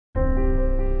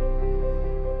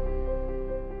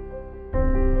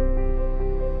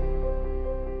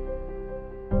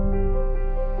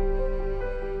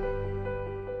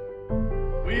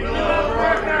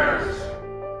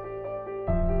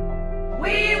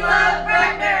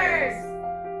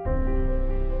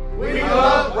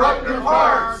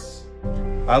parts.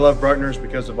 I love Bruckner's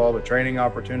because of all the training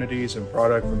opportunities and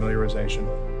product familiarization.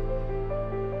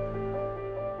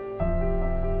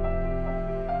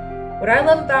 What I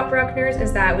love about Bruckner's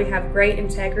is that we have great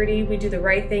integrity. We do the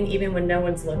right thing even when no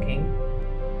one's looking.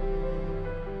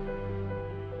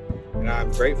 And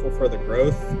I'm grateful for the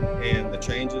growth and the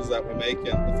changes that we make in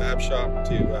the fab shop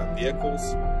to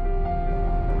vehicles.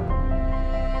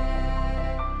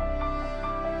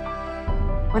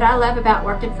 What I love about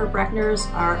working for Bruckner's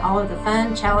are all of the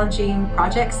fun, challenging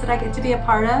projects that I get to be a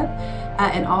part of,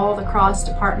 and all the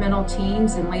cross-departmental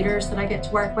teams and leaders that I get to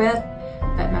work with.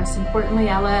 But most importantly,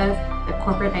 I love the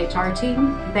corporate HR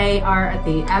team. They are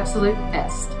the absolute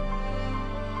best.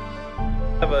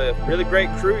 We have a really great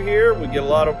crew here. We get a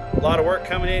lot of work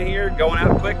coming in here, going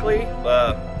out quickly.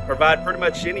 Provide pretty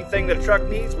much anything that a truck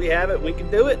needs. We have it. We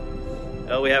can do it.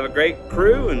 We have a great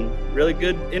crew and really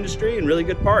good industry and really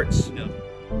good parts. You know.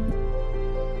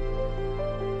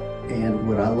 And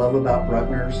what I love about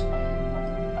Bruckner's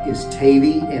is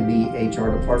Tavy and the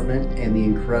HR department and the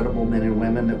incredible men and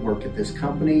women that work at this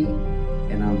company.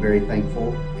 And I'm very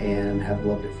thankful and have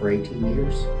loved it for 18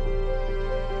 years.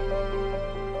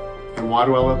 And why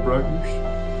do I love Bruckner's?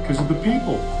 Because of the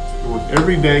people. We work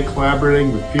every day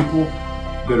collaborating with people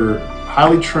that are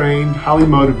highly trained, highly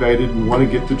motivated, and want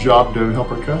to get the job done and help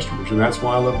our customers. And that's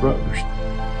why I love Bruckner's.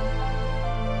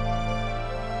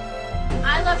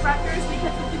 I love Bruckner's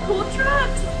because of the cool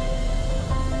trucks.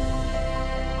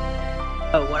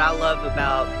 What I love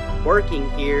about working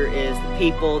here is the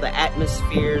people, the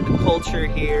atmosphere, the culture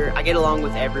here. I get along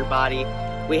with everybody.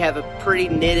 We have a pretty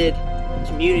knitted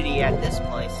community at this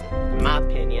place, in my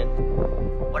opinion.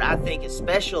 What I think is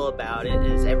special about it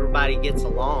is everybody gets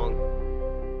along.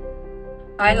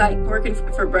 I like working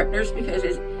for Bruckner's because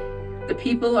the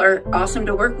people are awesome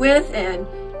to work with, and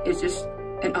it's just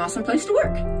an awesome place to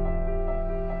work.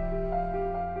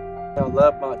 I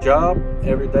love my job.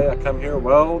 Every day I come here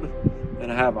weld,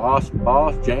 and I have an awesome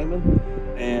boss, Jamin,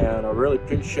 and I really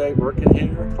appreciate working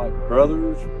here, like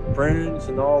brothers, friends,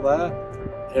 and all that.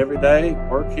 Every day,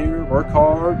 work here, work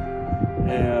hard,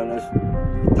 and it's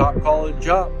a top quality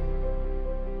job.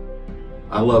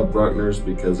 I love Bruckner's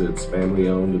because it's family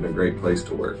owned and a great place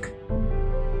to work.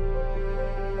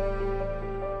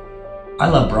 I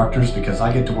love Bruckner's because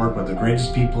I get to work with the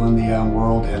greatest people in the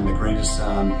world and the greatest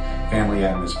family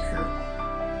atmosphere.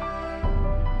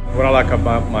 What I like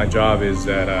about my job is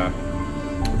that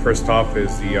first off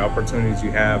is the opportunities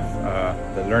you have,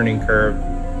 the learning curve,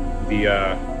 the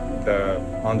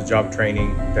on-the-job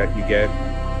training that you get,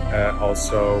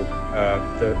 also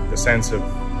the sense of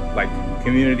like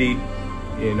community.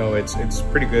 You know, it's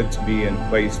pretty good to be in a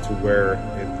place to where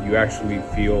you actually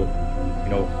feel, you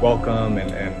know, welcome,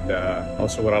 and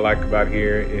also what I like about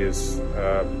here is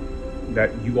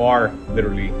that you are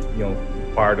literally, you know,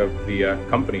 part of the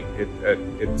company.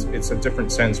 It's a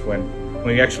different sense when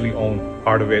you actually own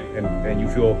part of it, and you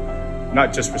feel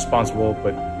not just responsible,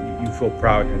 but you feel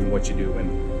proud in what you do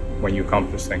and when you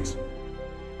accomplish things.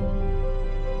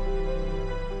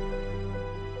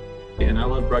 And I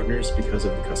love Bruckner's because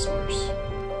of the customers.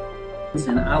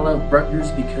 And I love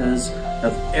Bruckner's because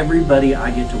of everybody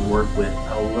I get to work with.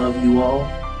 I love you all.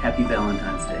 Happy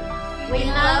Valentine's Day. We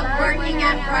love working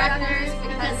at Bruckner's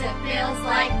because it feels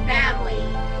like family.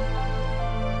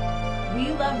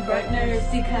 We love Bruckner's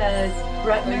because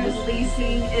Bruckner's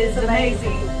leasing is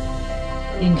amazing.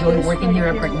 Enjoy working here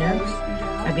at Bruckner's.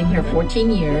 I've been here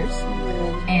 14 years,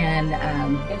 and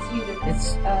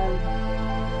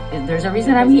there's a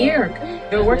reason I'm here.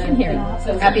 You're working here.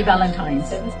 Happy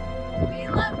Valentine's. We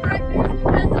love Bruckner's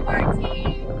because of our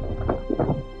team.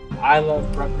 I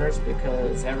love Bruckner's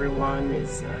because everyone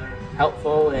is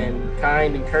helpful and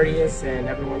kind and courteous, and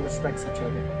everyone respects each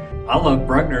other. I love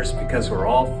Bruckner's because we're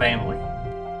all family.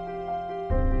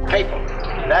 People,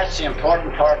 that's the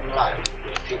important part in life,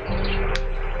 people.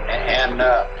 And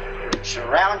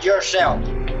surround yourself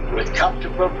with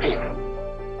comfortable people.